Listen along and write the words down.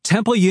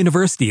Temple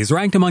University is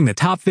ranked among the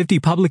top 50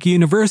 public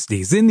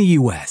universities in the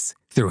U.S.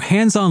 Through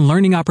hands-on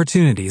learning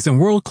opportunities and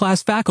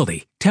world-class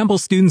faculty, Temple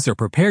students are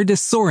prepared to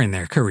soar in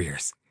their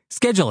careers.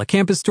 Schedule a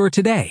campus tour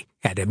today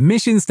at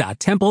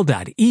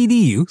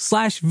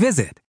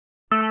admissions.temple.edu/visit.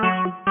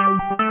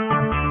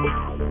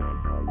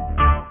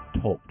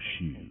 Talk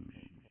shoes.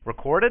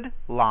 Recorded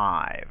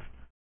live.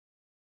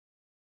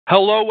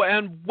 Hello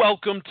and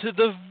welcome to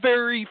the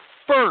very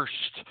first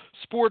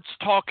Sports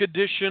Talk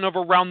edition of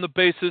Around the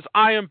Bases.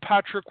 I am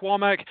Patrick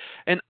Womack,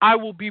 and I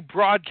will be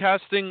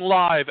broadcasting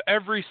live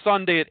every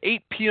Sunday at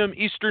 8 p.m.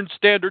 Eastern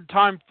Standard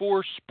Time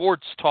for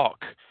Sports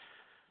Talk.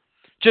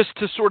 Just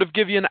to sort of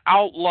give you an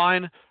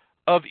outline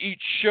of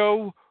each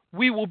show,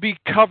 we will be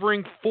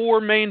covering four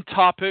main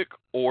topics,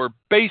 or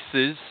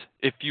bases,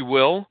 if you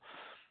will.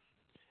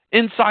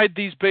 Inside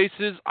these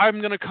bases, I'm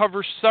going to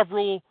cover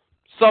several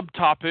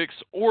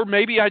subtopics, or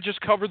maybe I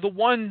just cover the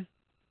one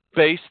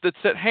base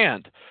that's at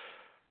hand.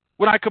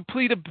 When I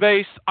complete a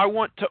base, I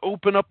want to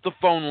open up the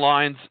phone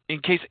lines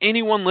in case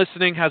anyone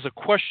listening has a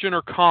question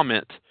or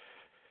comment.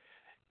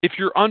 If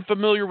you're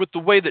unfamiliar with the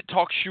way that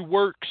TalkShoe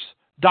works,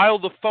 dial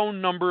the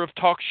phone number of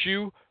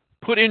TalkShoe,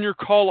 put in your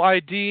call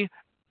ID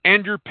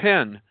and your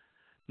PIN.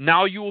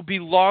 Now you will be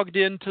logged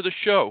into the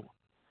show.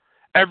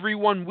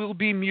 Everyone will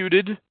be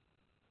muted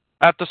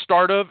at the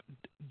start of,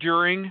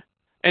 during,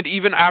 and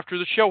even after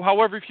the show.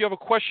 However, if you have a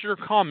question or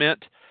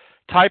comment,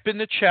 type in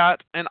the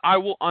chat and I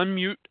will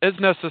unmute as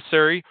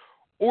necessary,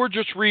 or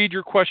just read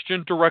your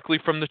question directly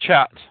from the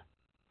chat.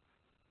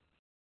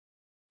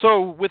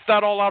 So with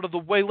that all out of the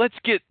way, let's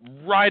get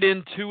right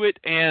into it.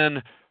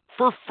 And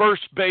for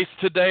first base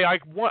today,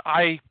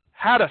 I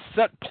had a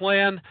set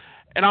plan,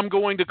 and I'm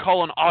going to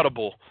call an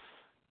audible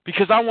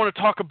because I want to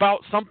talk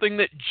about something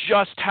that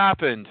just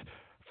happened.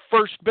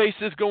 First base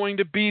is going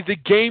to be the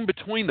game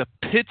between the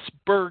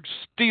Pittsburgh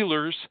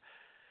Steelers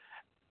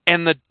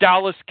and the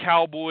Dallas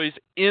Cowboys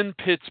in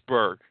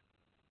Pittsburgh.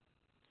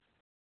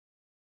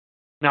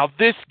 Now,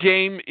 this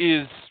game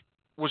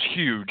was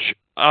huge.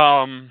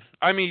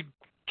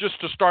 Just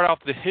to start off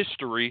the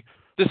history,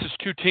 this is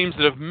two teams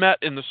that have met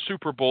in the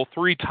Super Bowl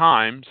 3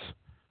 times.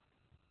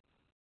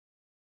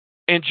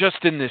 And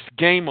just in this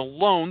game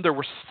alone, there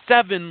were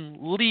 7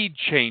 lead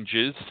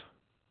changes.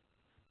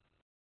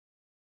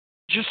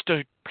 Just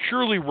a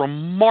purely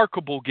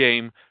remarkable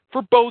game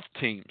for both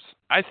teams.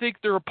 I think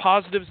there are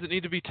positives that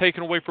need to be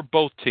taken away for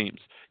both teams.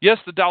 Yes,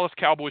 the Dallas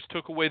Cowboys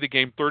took away the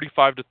game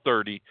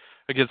 35-30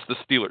 against the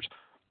Steelers.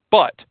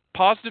 But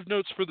positive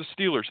notes for the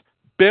Steelers.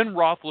 Ben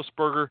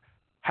Roethlisberger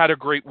had a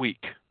great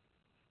week.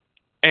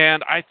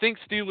 And I think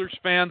Steelers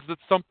fans,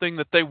 that's something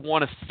that they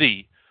want to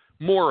see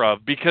more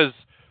of, because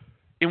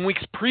in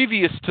weeks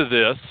previous to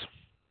this,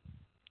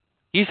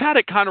 he's had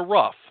it kind of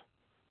rough.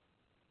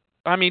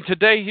 I mean,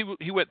 today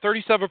he went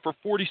 37 for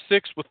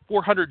 46 with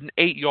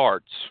 408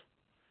 yards.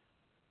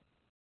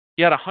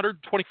 He had a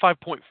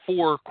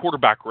 125.4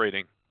 quarterback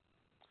rating,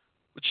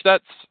 which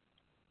that's,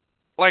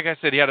 like I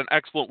said, he had an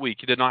excellent week.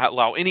 He did not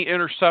allow any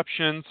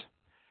interceptions,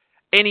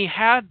 and he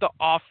had the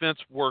offense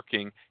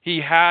working.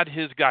 He had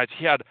his guys.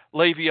 He had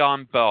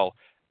Le'Veon Bell,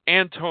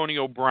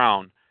 Antonio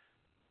Brown.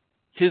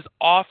 His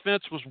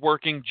offense was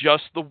working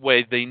just the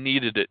way they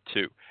needed it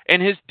to.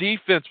 And his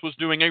defense was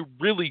doing a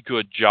really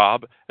good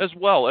job as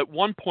well. At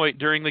one point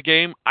during the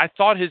game, I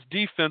thought his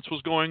defense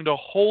was going to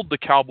hold the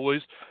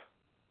Cowboys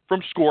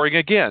from scoring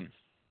again.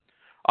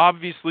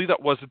 Obviously,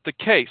 that wasn't the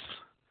case.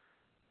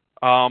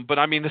 But,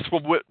 I mean, this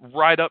one went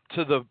right up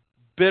to the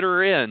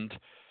bitter end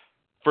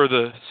for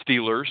the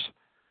Steelers.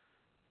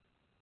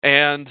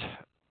 And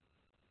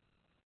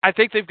I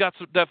think they've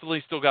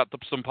definitely still got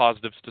some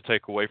positives to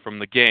take away from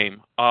the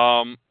game.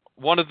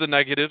 One of the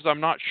negatives, I'm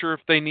not sure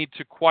if they need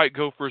to quite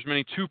go for as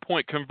many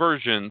 2-point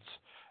conversions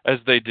as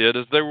they did,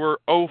 as they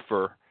were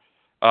over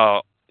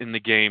in the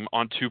game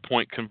on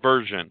 2-point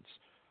conversions.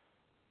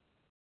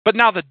 But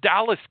now the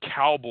Dallas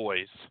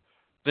Cowboys,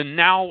 the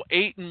now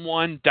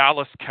 8-1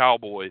 Dallas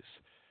Cowboys,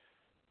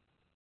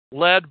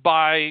 led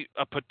by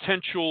a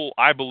potential,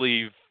 I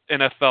believe,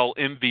 NFL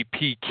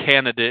MVP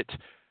candidate,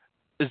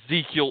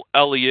 Ezekiel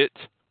Elliott,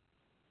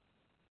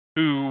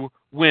 who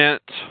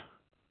went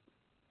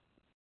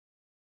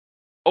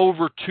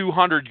over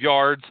 200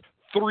 yards,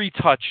 3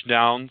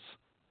 touchdowns.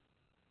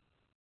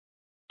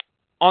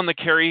 On the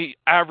carry,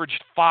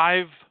 averaged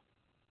a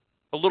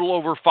little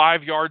over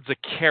 5 yards a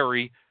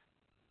carry.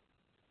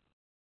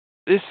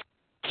 This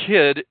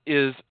kid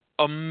is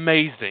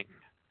amazing.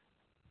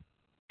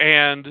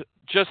 And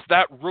just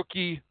that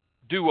rookie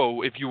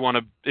duo, if you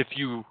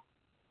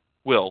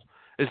will,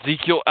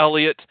 Ezekiel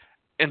Elliott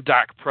and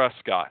Dak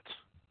Prescott.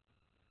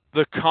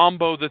 The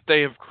combo that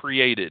they have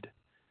created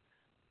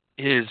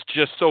is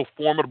just so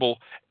formidable,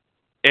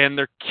 and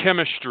their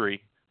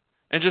chemistry,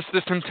 and just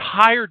this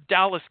entire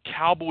Dallas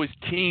Cowboys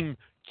team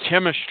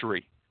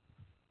chemistry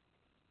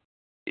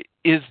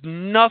is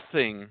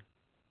nothing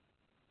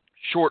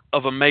short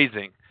of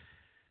amazing.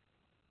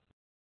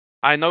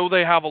 I know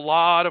they have a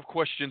lot of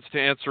questions to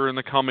answer in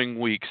the coming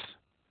weeks,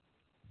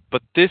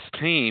 but this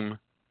team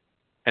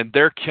and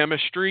their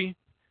chemistry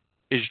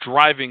is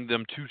driving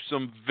them to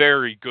some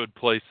very good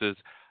places.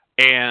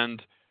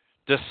 And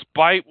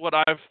despite what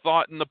I've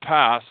thought in the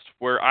past,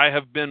 where I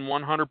have been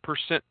 100%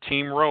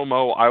 Team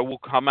Romo, I will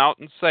come out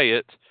and say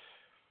it.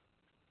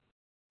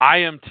 I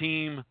am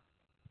Team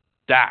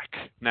Dak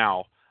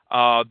now.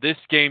 This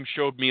game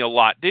showed me a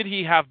lot. Did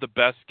he have the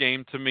best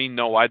game to me?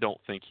 No, I don't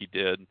think he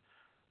did.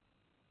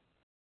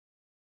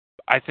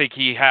 I think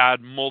he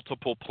had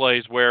multiple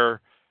plays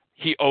where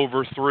he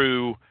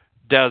overthrew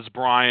Des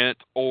Bryant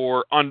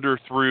or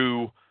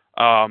underthrew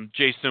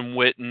Jason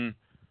Witten,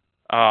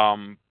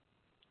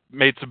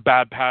 made some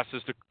bad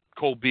passes to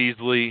Cole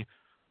Beasley.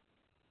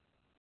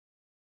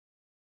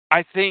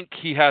 I think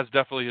he has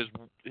definitely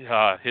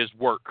his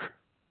work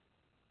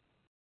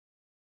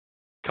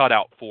cut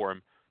out for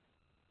him.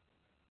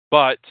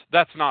 But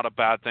that's not a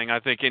bad thing. I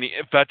think any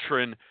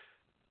veteran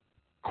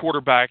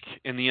quarterback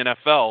in the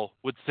NFL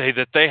would say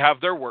that they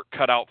have their work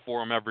cut out for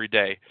them every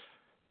day.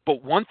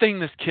 But one thing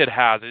this kid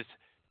has is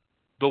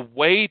the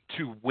way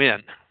to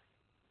win.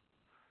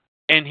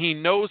 And he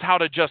knows how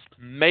to just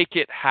make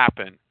it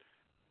happen.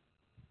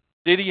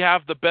 Did he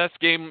have the best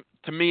game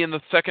to me in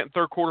the second and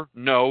third quarter?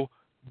 No.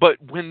 But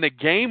when the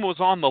game was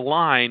on the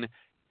line,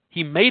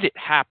 he made it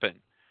happen.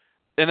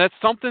 And that's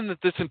something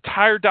that this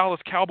entire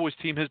Dallas Cowboys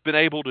team has been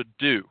able to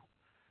do.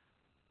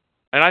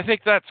 And I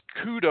think that's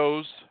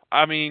kudos,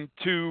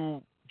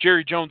 to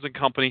Jerry Jones and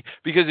company,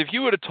 because if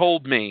you would have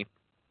told me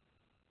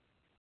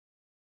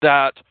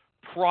that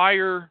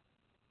let's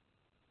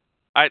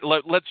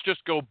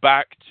just go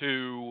back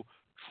to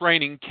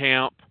training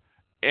camp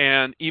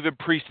and even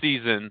the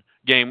preseason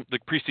game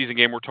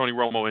where Tony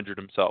Romo injured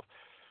himself.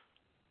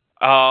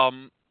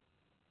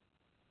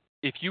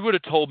 If you would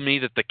have told me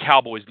that the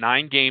Cowboys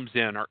 9 games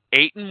in are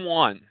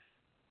 8-1,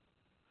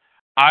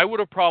 I would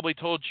have probably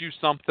told you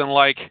something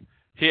like,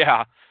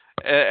 yeah,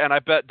 and I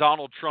bet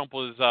Donald Trump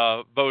was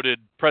voted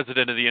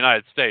president of the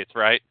United States,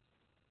 right?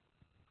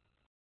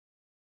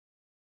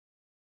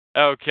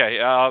 Okay,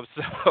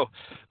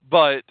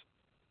 but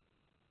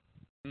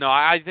no,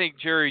 I think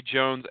Jerry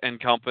Jones and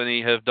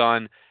company have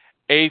done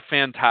a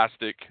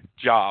fantastic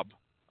job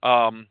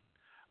of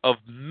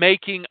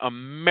making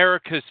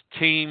America's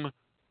team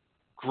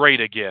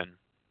great again.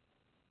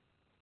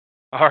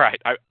 All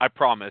right, I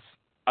promise.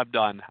 I'm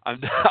done.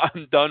 I'm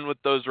done with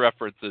those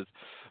references.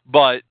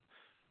 But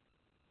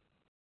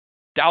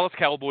Dallas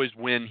Cowboys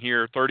win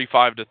here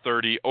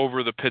 35-30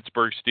 over the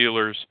Pittsburgh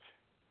Steelers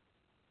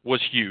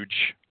was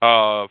huge.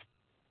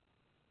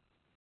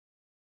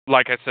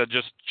 Like I said,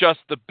 just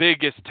the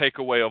biggest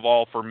takeaway of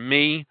all for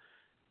me,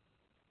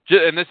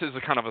 and this is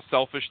a kind of a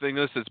selfish thing,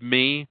 this is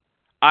me,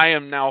 I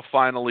am now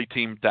finally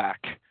Team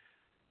Dak.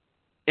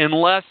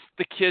 Unless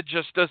the kid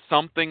just does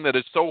something that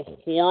is so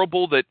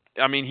horrible that,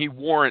 he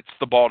warrants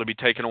the ball to be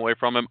taken away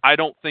from him, I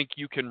don't think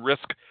you can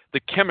risk the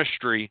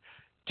chemistry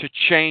to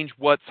change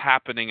what's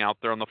happening out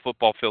there on the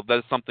football field. That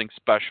is something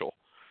special.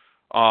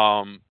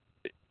 And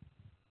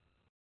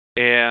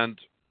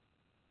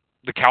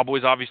the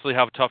Cowboys obviously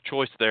have a tough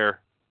choice there.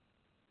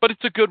 But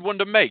it's a good one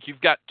to make.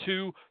 You've got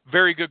 2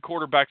 very good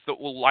quarterbacks that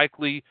will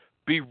likely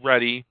be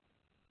ready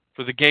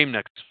for the game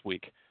next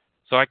week.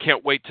 So I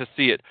can't wait to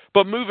see it.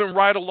 But moving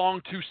right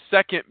along to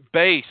second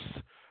base,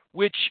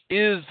 which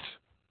is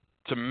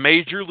to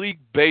Major League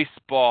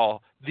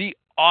Baseball, the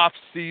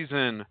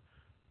off-season.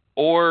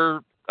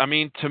 Or,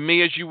 to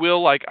me, as you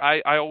will, like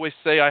I always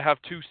say, I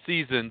have 2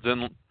 seasons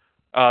in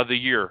the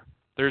year.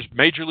 There's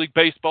Major League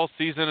Baseball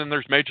season and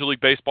there's Major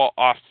League Baseball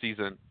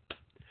off-season.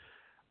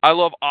 I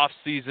love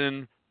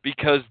off-season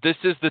because this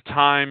is the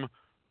time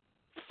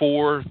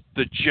for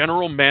the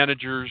general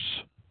managers,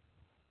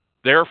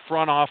 their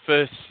front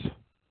office,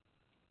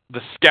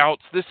 the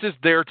scouts. This is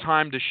their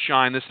time to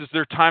shine. This is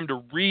their time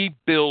to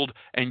rebuild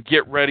and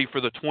get ready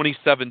for the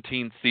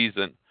 2017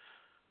 season.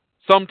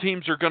 Some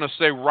teams are going to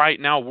say right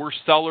now we're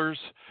sellers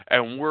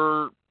and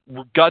we're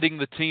gutting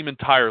the team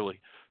entirely.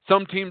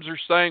 Some teams are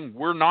saying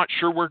we're not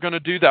sure we're going to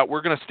do that.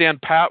 We're going to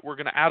stand pat. We're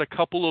going to add a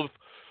couple of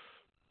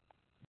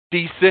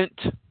decent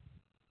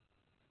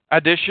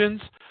additions,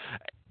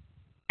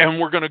 and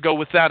we're going to go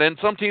with that. And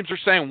some teams are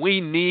saying we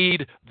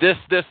need this,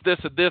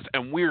 and this,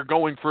 and we're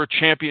going for a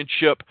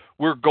championship.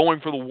 We're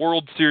going for the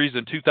World Series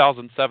in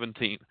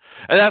 2017.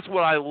 And that's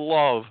what I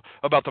love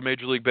about the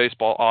Major League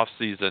Baseball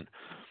offseason.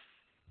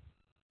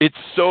 It's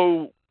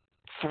so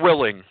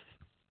thrilling.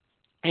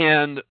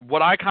 And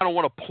what I kind of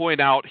want to point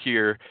out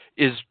here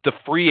is the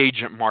free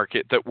agent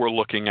market that we're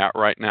looking at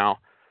right now.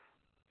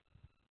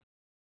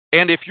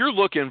 And if you're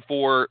looking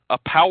for a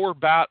power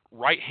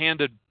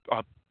right-handed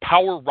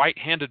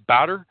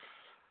batter,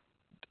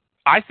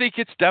 I think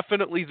it's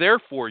definitely there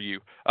for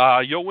you.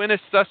 Yoenis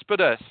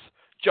Cespedes,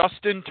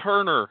 Justin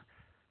Turner,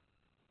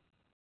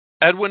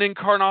 Edwin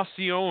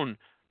Encarnacion,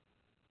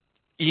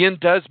 Ian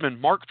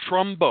Desmond, Mark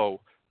Trumbo.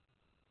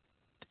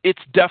 It's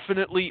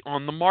definitely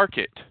on the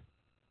market.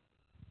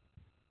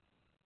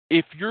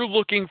 If you're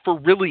looking for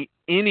really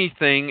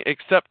anything,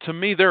 except to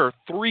me, there are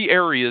 3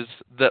 areas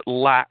that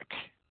lack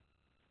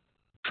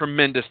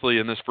tremendously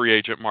in this free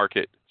agent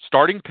market.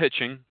 Starting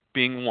pitching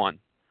being one.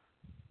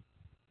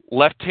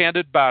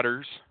 left-handed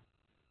batters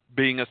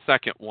being a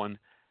second one,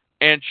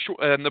 and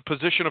the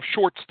position of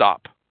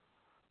shortstop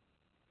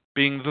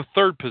being the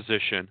third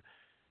position.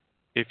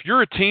 If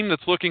you're a team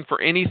that's looking for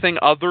anything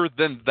other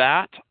than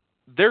that,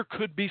 there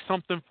could be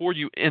something for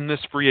you in this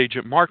free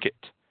agent market.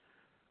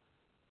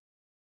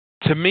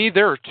 To me,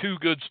 there are two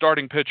good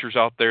starting pitchers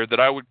out there that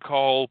I would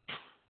call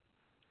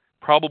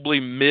probably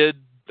mid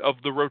of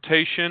the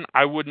rotation.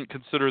 I wouldn't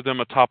consider them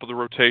a top of the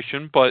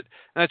rotation, but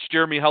that's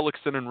Jeremy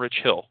Hellickson and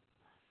Rich Hill.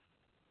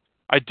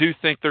 I do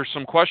think there's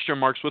some question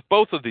marks with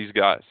both of these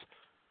guys,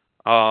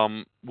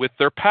 with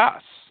their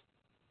pass.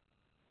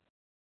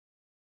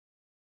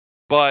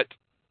 But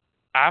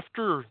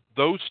after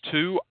those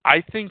two,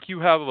 I think you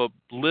have a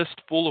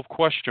list full of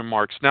question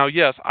marks. Now,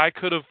 yes, I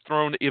could have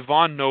thrown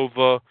Ivan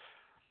Nova,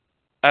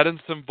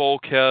 Edinson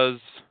Volquez,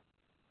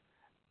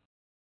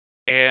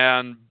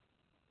 and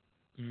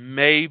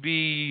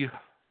maybe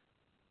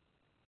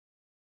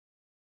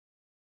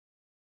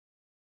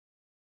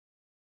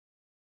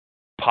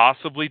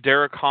possibly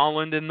Derek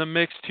Holland in the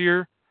mix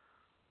here.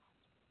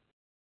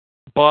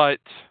 But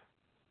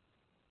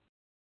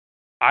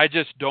I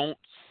just don't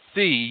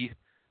see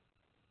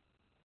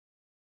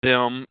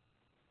them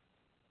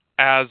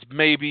as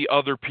maybe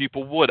other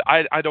people would.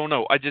 I don't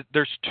know.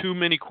 There's too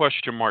many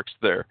question marks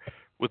there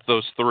with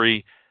those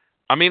three.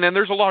 I mean, and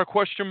there's a lot of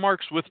question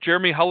marks with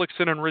Jeremy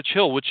Hellickson and Rich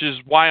Hill, which is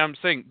why I'm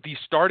saying the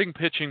starting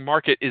pitching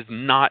market is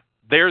not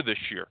there this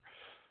year.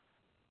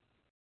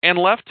 And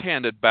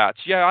left-handed bats,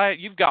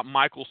 you've got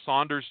Michael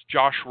Saunders,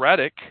 Josh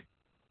Reddick.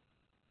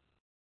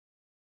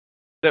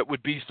 That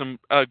would be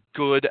a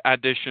good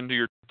addition to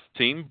your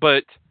team,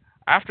 but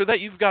after that,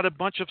 you've got a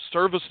bunch of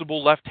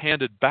serviceable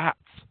left-handed bats.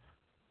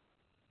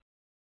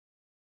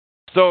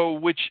 So,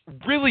 which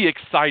really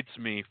excites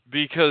me,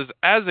 because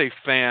as a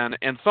fan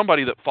and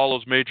somebody that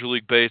follows Major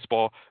League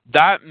Baseball,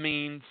 that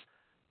means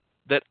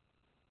that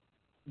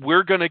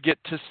we're going to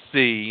get to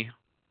see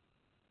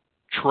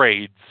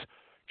trades,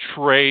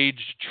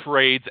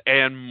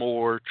 and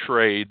more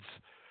trades.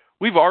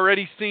 We've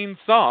already seen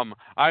some.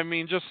 I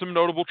mean, just some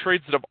notable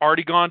trades that have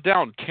already gone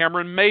down.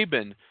 Cameron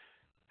Maybin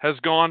has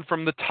gone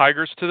from the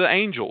Tigers to the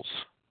Angels.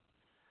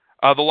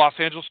 The Los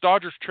Angeles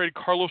Dodgers traded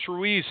Carlos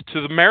Ruiz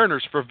to the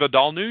Mariners for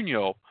Vidal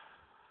Nuno.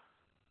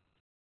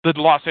 The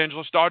Los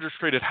Angeles Dodgers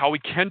traded Howie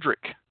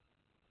Kendrick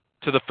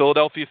to the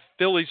Philadelphia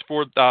Phillies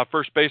for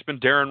first baseman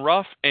Darren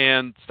Ruff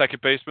and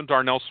second baseman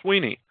Darnell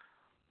Sweeney.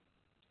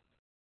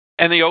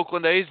 And the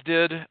Oakland A's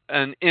did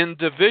an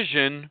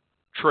in-division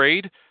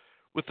trade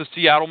with the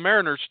Seattle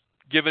Mariners,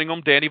 giving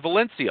them Danny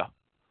Valencia.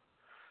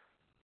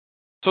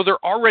 So there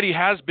already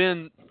has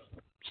been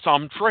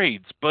some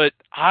trades, but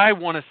I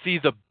want to see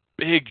the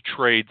big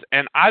trades,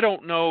 and I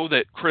don't know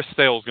that Chris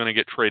Sale is going to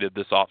get traded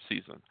this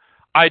offseason.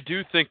 I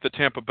do think the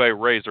Tampa Bay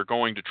Rays are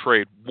going to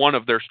trade one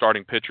of their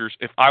starting pitchers.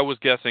 If I was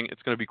guessing,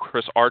 it's going to be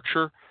Chris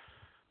Archer.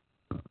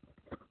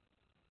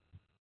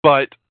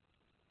 But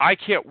I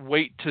can't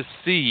wait to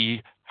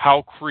see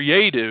how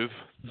creative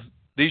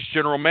these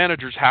general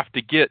managers have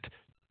to get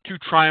to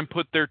try and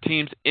put their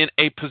teams in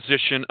a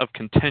position of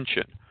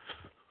contention.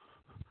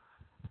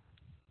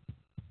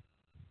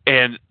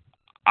 And,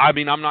 I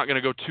mean, I'm not going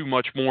to go too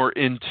much more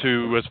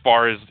into as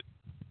far as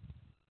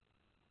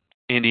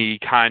any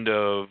kind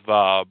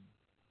of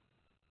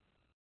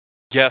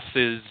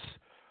guesses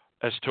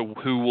as to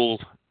who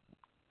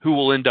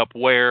will end up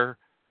where,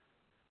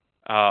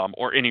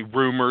 or any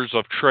rumors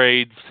of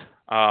trades.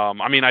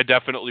 I mean, I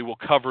definitely will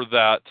cover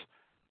that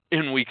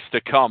in weeks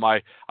to come.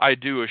 I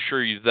do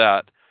assure you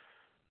that.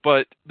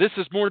 But this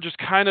is more just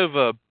kind of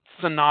a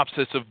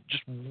synopsis of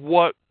just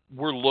what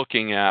we're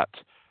looking at.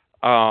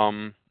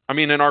 I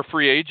mean, in our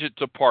free agent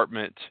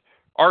department,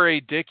 R.A.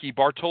 Dickey,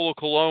 Bartolo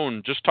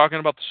Colon, just talking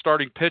about the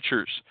starting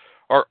pitchers,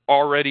 are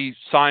already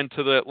signed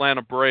to the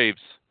Atlanta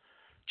Braves.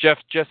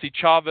 Jesse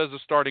Chavez, a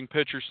starting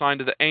pitcher, signed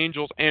to the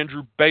Angels.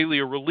 Andrew Bailey,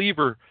 a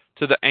reliever,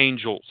 to the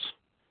Angels.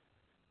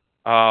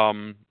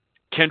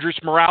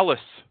 Kendrys Morales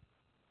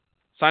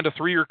signed a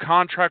 3-year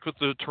contract with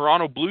the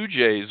Toronto Blue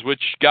Jays,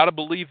 which got to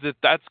believe that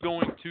that's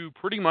going to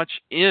pretty much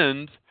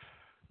end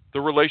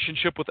the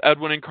relationship with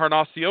Edwin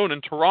Encarnacion in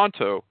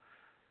Toronto,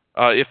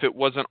 if it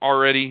wasn't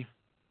already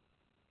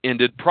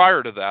ended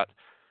prior to that.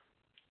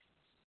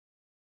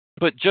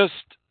 But just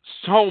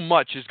so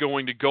much is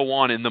going to go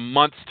on in the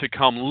months to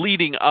come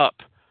leading up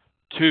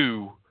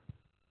to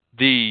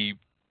the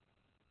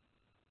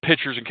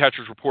pitchers and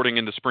catchers reporting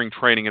into spring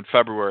training in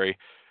February.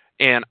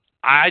 And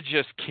I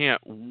just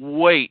can't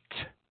wait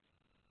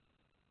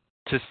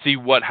to see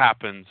what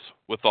happens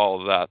with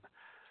all of that.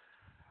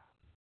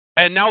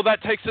 And now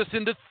that takes us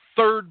into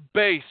third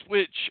base,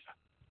 which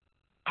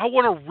I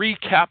want to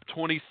recap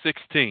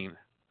 2016.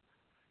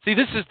 See,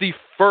 this is the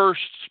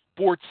first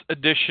sports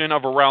edition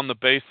of Around the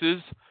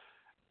Bases,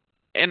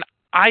 and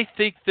I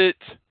think that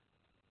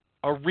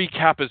a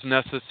recap is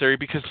necessary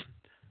because,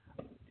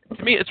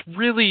 to me, it's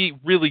really,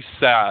 really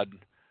sad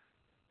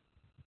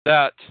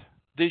that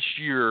this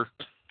year,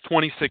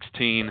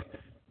 2016,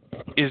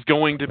 is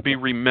going to be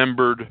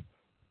remembered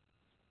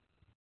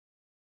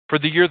for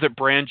the year that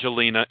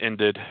Brangelina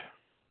ended.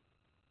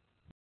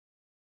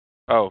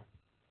 Oh,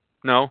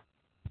 no.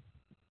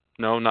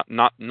 No,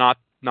 not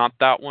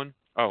that one.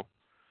 Oh.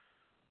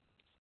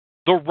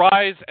 The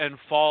rise and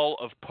fall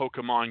of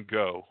Pokemon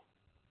Go.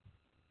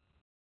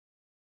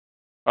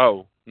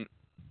 Oh,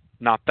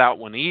 not that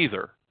one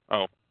either.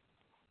 Oh.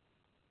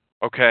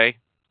 Okay.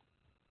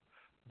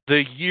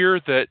 The year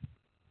that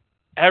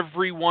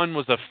everyone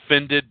was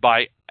offended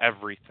by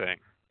everything.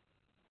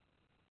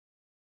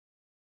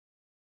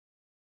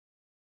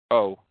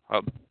 Oh,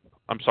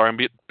 I'm sorry, I'm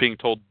being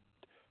told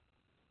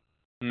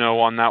no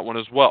on that one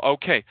as well.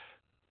 Okay,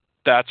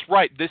 that's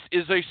right. This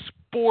is a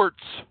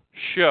sports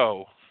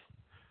show.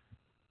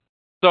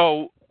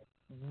 So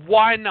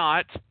why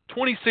not?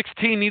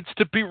 2016 needs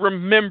to be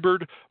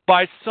remembered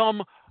by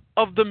some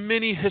of the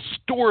many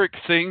historic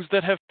things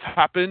that have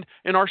happened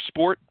in our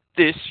sport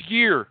this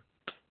year.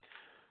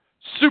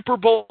 Super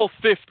Bowl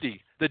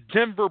 50, the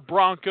Denver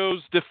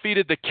Broncos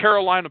defeated the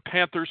Carolina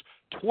Panthers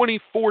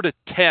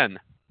 24-10.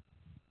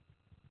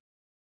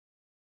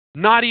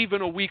 Not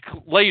even a week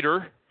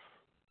later,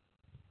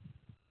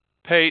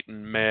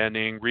 Peyton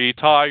Manning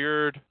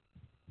retired.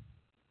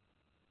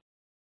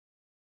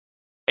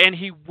 And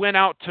he went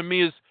out to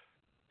me as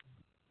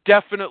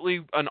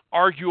definitely an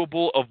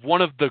arguable of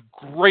one of the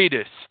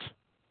greatest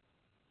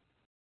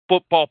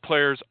football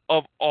players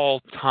of all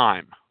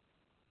time.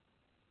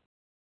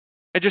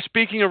 And just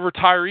speaking of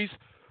retirees,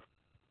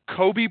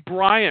 Kobe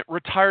Bryant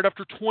retired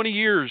after 20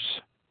 years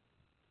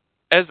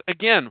as,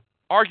 again,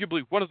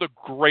 arguably one of the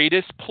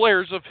greatest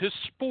players of his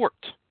sport.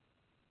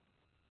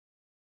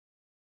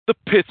 The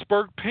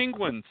Pittsburgh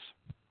Penguins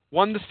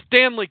won the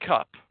Stanley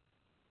Cup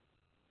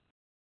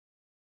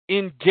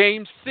in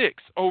Game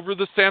 6 over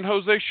the San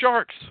Jose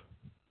Sharks.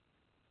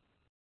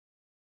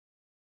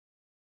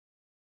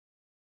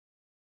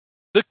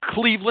 The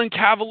Cleveland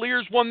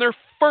Cavaliers won their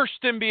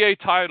first NBA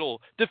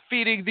title,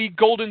 defeating the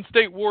Golden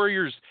State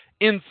Warriors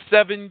in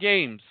 7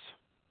 games.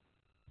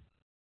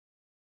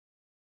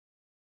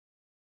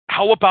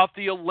 How about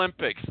the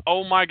Olympics?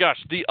 Oh my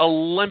gosh, the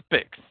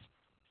Olympics.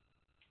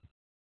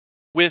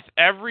 With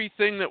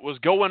everything that was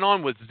going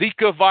on with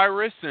Zika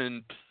virus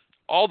and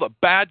all the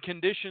bad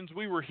conditions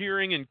we were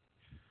hearing in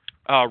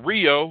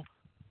Rio,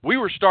 we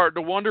were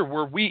starting to wonder,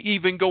 were we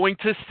even going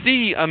to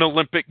see an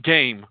Olympic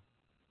game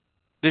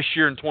this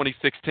year in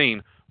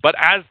 2016? But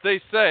as they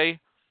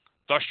say,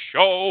 the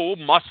show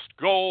must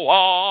go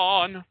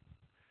on.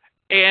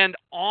 And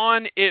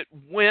on it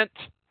went,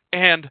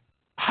 and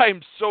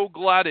I'm so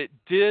glad it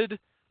did,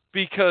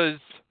 because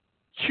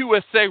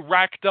USA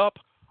racked up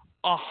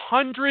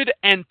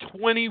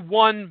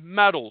 121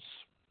 medals.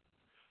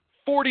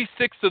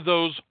 46 of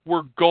those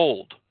were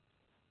gold.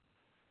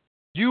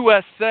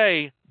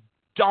 USA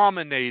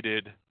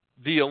dominated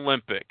the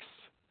Olympics.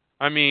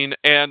 I mean,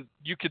 and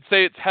you could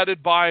say it's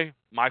headed by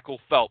Michael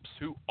Phelps,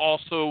 who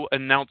also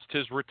announced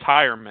his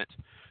retirement.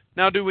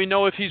 Now, do we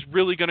know if he's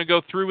really going to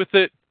go through with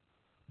it?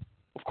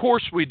 Of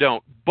course we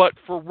don't. But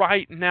for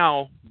right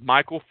now,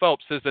 Michael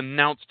Phelps has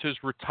announced his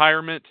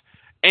retirement,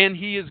 and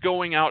he is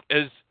going out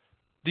as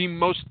the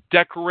most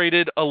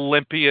decorated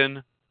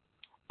Olympian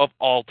of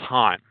all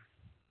time.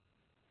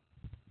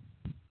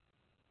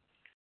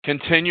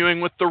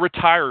 Continuing with the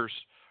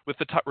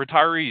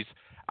retirees,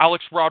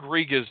 Alex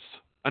Rodriguez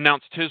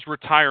announced his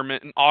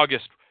retirement in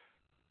August,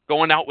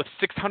 going out with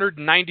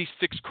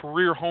 696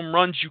 career home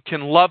runs. You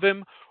can love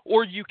him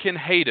or you can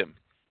hate him,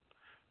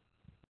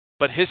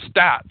 but his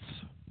stats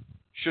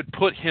should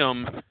put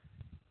him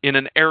in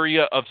an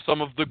area of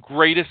some of the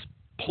greatest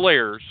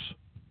players,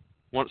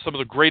 some of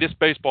the greatest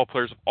baseball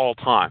players of all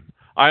time.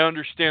 I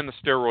understand the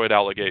steroid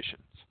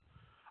allegations.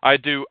 I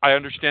do. I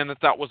understand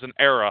that was an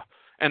era.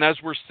 And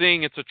as we're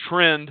seeing, it's a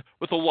trend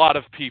with a lot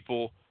of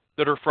people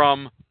that are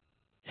from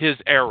his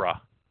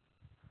era.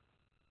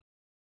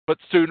 But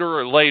sooner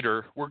or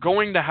later, we're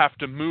going to have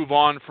to move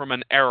on from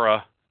an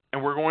era,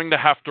 and we're going to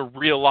have to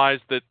realize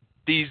that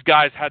these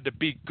guys had to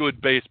be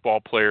good baseball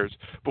players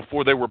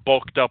before they were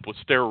bulked up with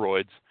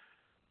steroids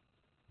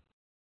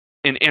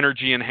in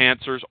energy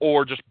enhancers,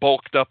 or just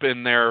bulked up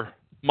in their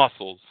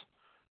muscles,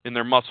 in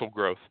their muscle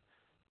growth.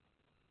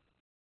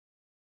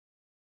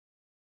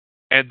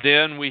 And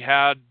then we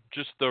had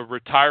just the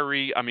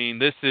retiree. I mean,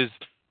 this is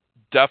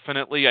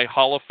definitely a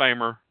Hall of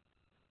Famer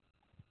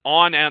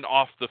on and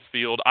off the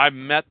field. I've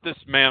met this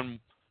man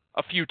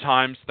a few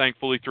times,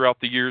 thankfully, throughout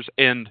the years,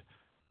 and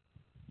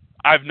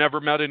I've never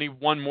met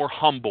anyone more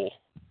humble.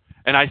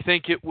 And I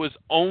think it was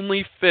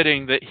only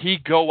fitting that he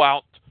go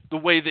out the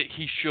way that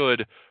he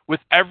should, with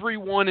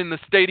everyone in the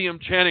stadium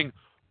chanting,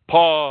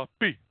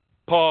 "Papi,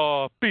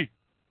 Papi,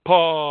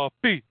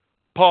 Papi,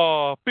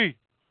 Papi."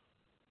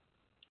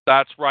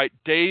 That's right.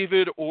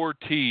 David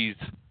Ortiz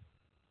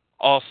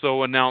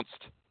also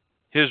announced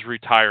his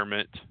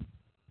retirement.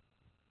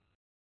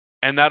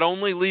 And that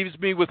only leaves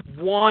me with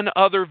one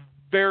other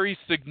very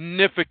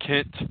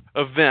significant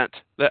event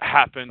that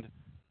happened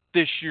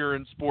this year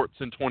in sports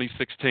in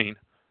 2016.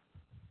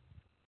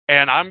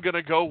 And I'm going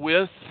to go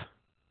with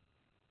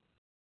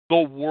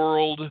the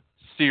World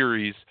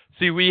Series.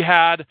 See, we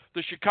had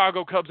the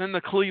Chicago Cubs and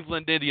the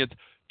Cleveland Indians,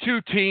 two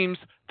teams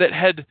that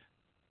had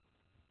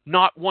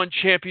not won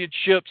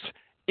championships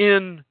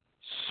in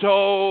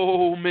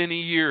so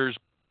many years.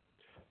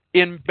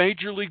 In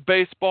Major League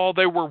Baseball,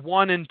 they were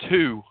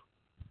 1-2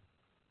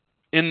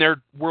 in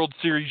their World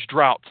Series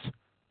droughts.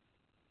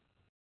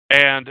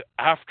 And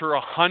after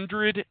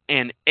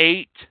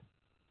 108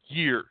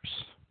 years,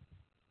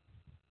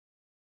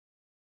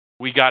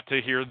 we got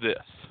to hear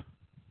this.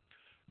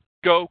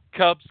 Go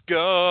Cubs,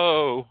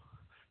 go.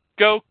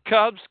 Go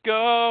Cubs,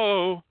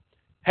 go.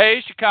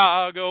 Hey,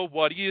 Chicago,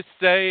 what do you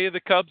say?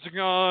 The Cubs are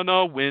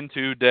gonna win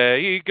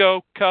today.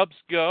 Go Cubs,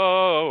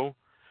 go.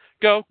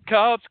 Go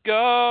Cubs,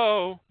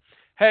 go.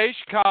 Hey,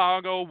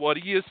 Chicago, what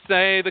do you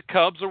say? The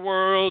Cubs are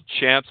world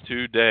champs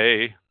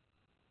today.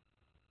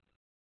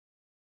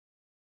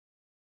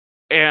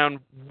 And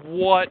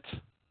what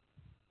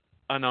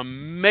an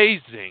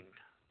amazing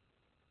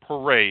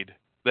parade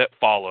that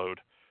followed,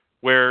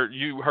 where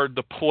you heard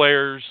the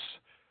players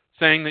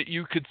saying that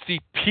you could see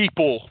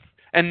people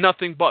and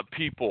nothing but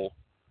people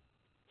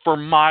for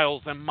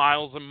miles and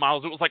miles and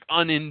miles. It was like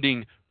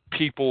unending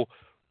people.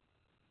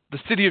 The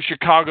city of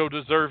Chicago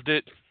deserved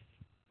it.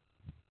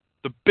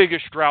 The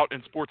biggest drought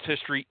in sports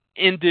history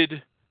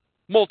ended.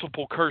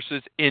 Multiple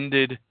curses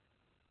ended.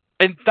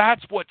 And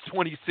that's what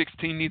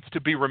 2016 needs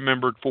to be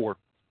remembered for,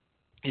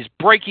 is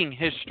breaking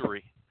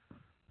history.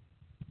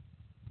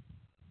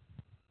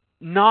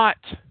 Not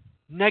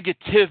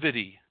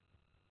negativity.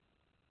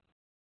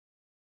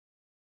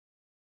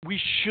 We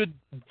should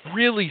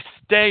really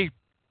stay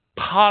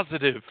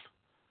positive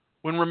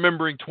when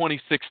remembering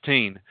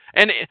 2016.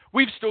 And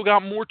we've still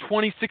got more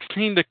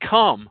 2016 to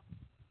come.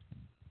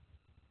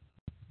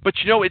 But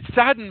you know, it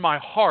saddened my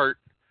heart,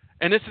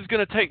 and this is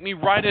going to take me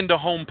right into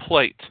home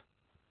plate,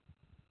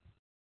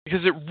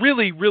 because it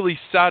really, really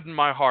saddened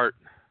my heart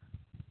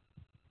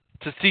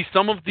to see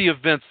some of the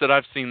events that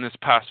I've seen this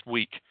past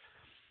week.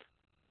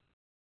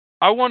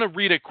 I want to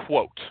read a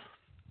quote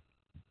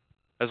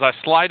as I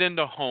slide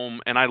into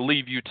home and I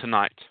leave you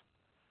tonight,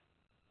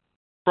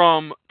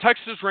 from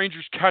Texas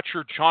Rangers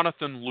catcher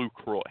Jonathan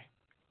Lucroy.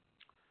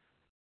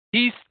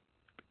 He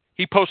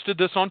posted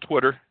this on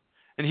Twitter,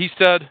 and he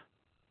said,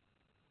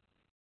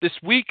 "This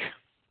week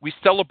we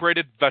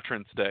celebrated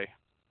Veterans Day."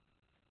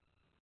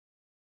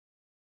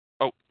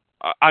 Oh,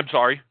 I'm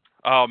sorry.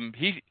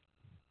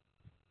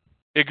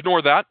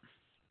 Ignore that.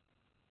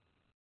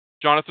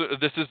 Jonathan,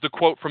 this is the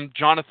quote from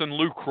Jonathan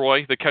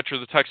Lucroy, the catcher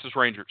of the Texas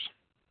Rangers.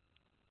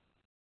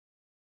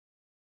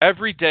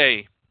 "Every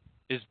day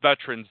is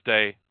Veterans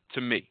Day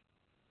to me.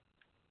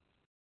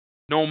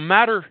 No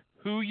matter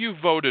who you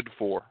voted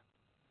for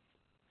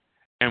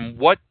and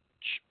what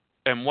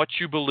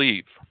you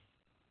believe,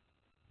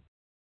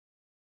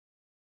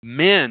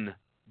 men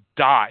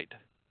died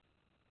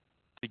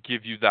to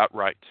give you that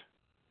right.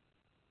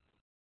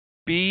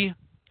 Be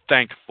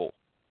thankful.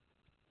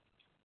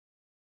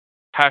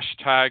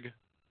 Hashtag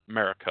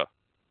America."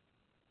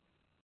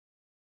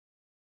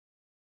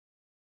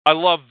 I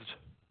loved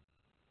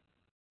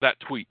that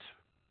tweet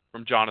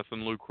from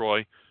Jonathan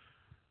Lucroy,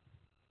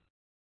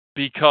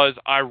 because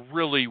I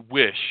really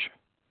wish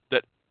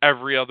that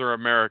every other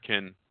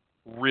American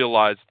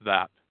realized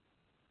that.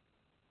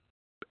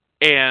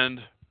 And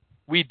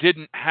we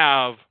didn't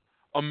have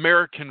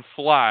American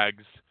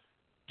flags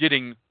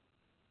getting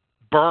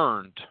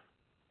burned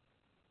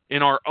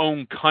in our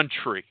own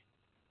country.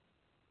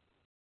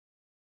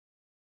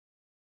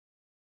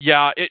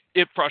 Yeah,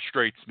 it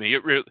frustrates me.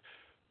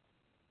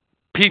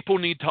 People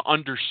need to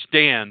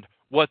understand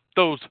what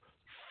those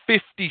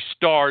 50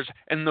 stars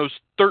and those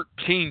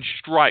 13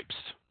 stripes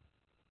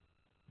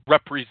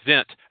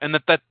represent, and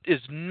that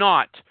is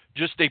not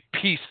just a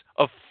piece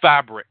of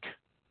fabric.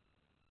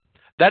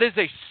 That is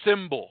a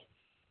symbol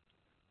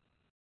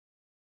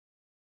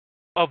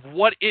of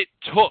what it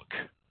took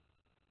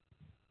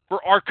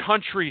for our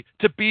country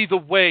to be the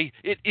way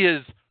it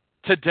is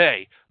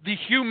today. The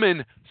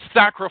human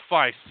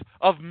sacrifice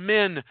of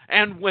men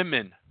and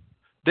women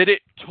that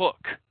it took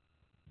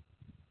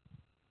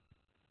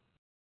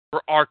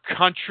for our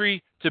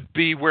country to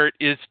be where it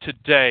is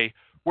today,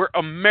 where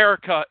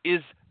America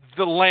is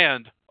the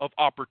land of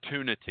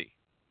opportunity.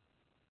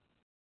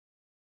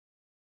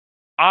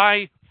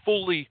 I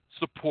fully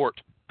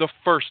support the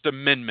First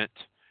Amendment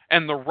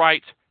and the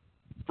right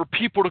for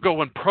people to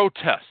go and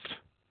protest.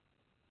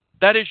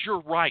 That is your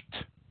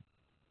right.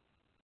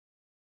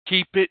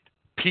 Keep it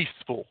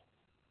peaceful.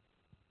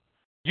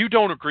 You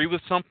don't agree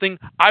with something,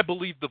 I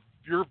believe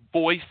your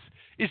voice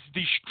is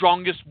the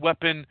strongest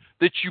weapon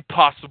that you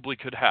possibly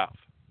could have.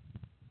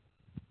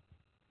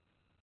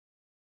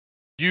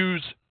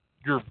 Use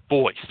your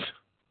voice.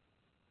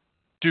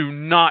 Do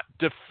not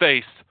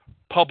deface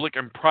public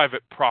and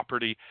private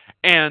property,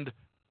 and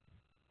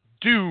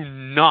do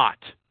not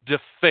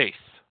deface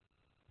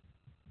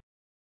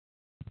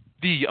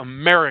the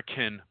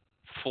American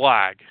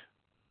flag.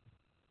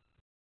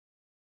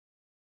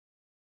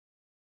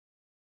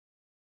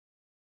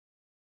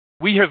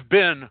 We have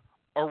been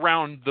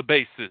around the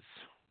bases.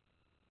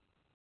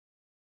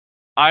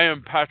 I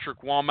am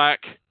Patrick Womack.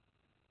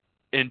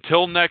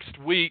 Until next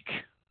week,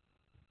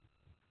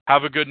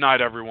 have a good night,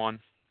 everyone.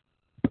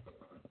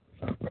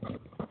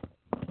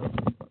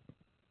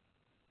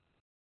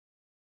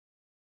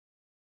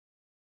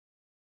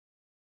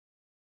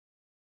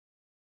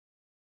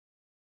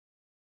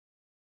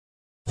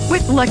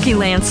 Lucky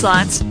Land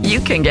Slots, you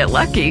can get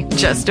lucky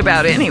just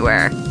about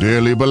anywhere.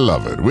 Dearly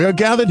beloved, we are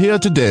gathered here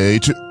today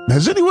to...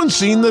 Has anyone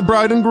seen the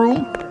bride and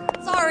groom?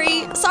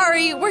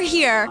 Sorry, we're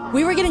here.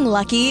 We were getting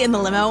lucky in the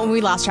limo and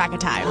we lost track of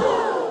time.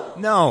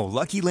 No,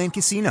 Lucky Land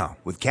Casino,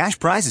 with cash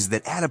prizes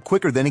that add up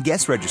quicker than a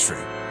guest registry.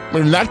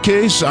 In that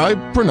case, I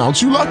pronounce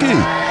you lucky.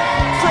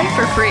 Play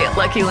for free at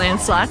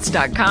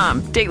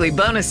LuckyLandSlots.com. Daily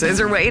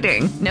bonuses are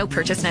waiting. No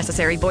purchase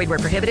necessary. Void where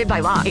prohibited by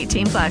law.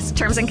 18+.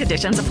 Terms and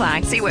conditions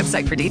apply. See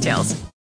website for details.